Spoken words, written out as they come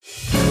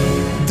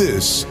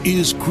This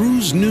is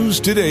Cruise News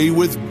Today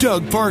with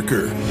Doug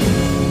Parker.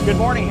 Good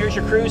morning. Here's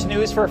your cruise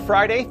news for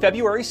Friday,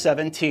 February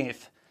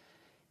 17th.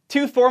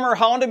 Two former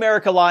Holland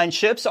America Line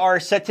ships are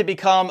set to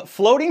become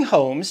floating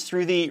homes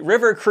through the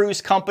river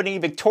cruise company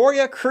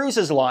Victoria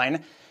Cruises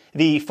Line.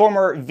 The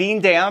former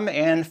Veendam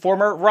and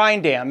former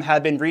Rhindam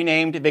have been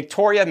renamed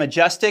Victoria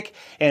Majestic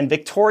and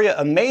Victoria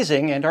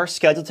Amazing and are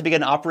scheduled to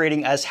begin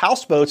operating as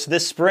houseboats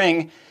this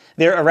spring.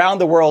 Their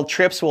around-the-world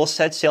trips will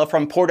set sail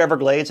from Port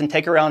Everglades and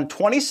take around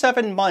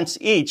 27 months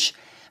each.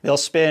 They'll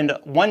spend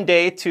 1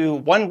 day to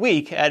 1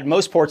 week at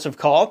most ports of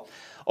call.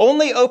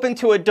 Only open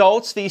to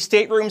adults, the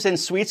staterooms and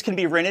suites can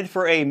be rented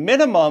for a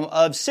minimum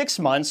of 6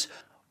 months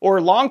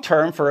or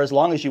long-term for as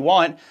long as you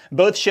want.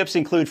 Both ships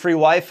include free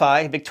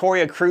Wi-Fi.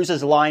 Victoria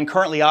Cruises Line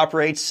currently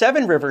operates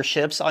 7 river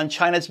ships on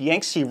China's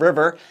Yangtze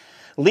River.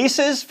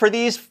 Leases for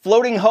these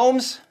floating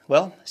homes,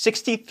 well,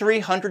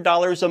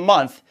 $6,300 a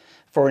month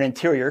for an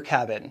interior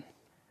cabin.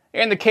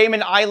 And the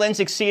Cayman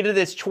Islands exceeded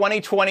its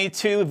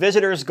 2022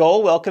 visitors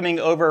goal, welcoming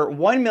over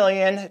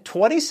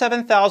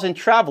 1,027,000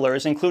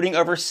 travelers, including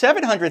over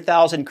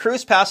 700,000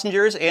 cruise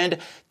passengers and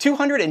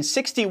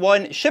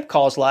 261 ship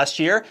calls last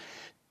year.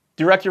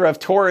 Director of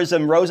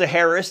Tourism Rosa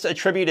Harris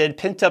attributed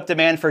pent-up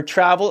demand for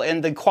travel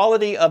and the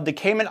quality of the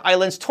Cayman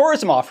Islands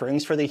tourism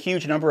offerings for the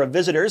huge number of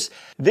visitors.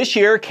 This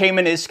year,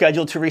 Cayman is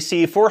scheduled to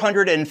receive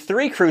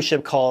 403 cruise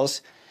ship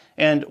calls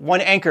and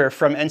 1 anchor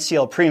from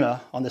NCL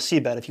Prima on the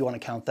seabed, if you want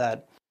to count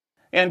that.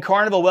 And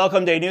Carnival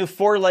welcomed a new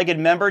 4-legged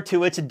member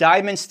to its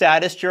diamond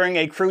status during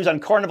a cruise on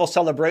Carnival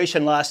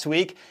Celebration last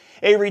week.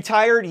 A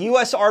retired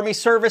U.S. Army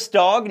service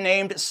dog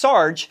named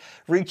Sarge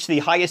reached the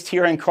highest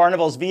tier in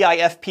Carnival's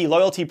VIFP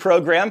loyalty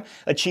program,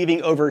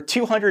 achieving over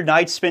 200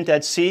 nights spent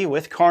at sea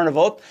with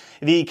Carnival.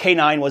 The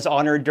canine was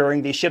honored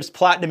during the ship's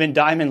Platinum and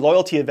Diamond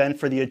loyalty event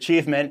for the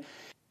achievement.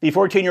 The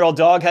 14-year-old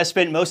dog has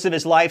spent most of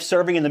his life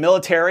serving in the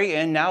military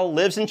and now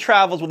lives and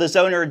travels with his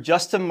owner,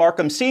 Justin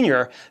Markham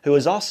Sr., who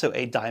is also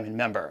a Diamond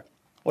member.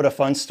 What a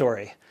fun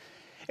story.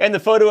 And the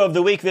photo of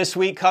the week this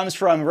week comes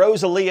from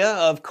Rosalia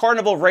of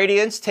Carnival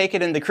Radiance,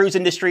 taken in the cruise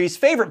industry's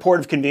favorite port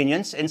of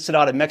convenience,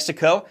 Ensenada,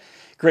 Mexico.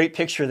 Great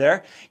picture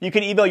there. You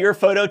can email your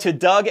photo to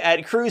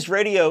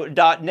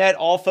doug@cruiseradio.net.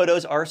 All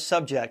photos are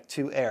subject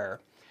to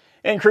error.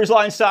 And cruise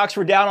line stocks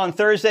were down on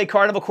Thursday.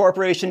 Carnival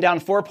Corporation down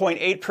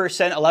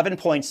 4.8%,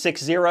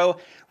 11.60.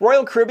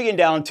 Royal Caribbean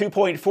down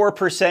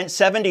 2.4%,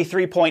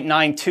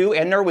 73.92.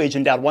 And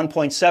Norwegian down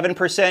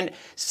 1.7%,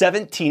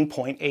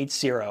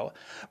 17.80.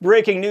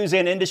 Breaking news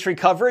and industry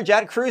coverage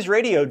at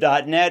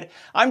cruiseradio.net.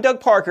 I'm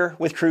Doug Parker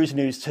with Cruise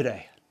News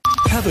Today.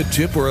 Have a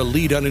tip or a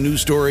lead on a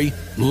news story?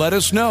 Let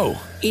us know.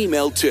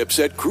 Email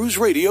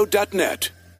tips@cruiseradio.net.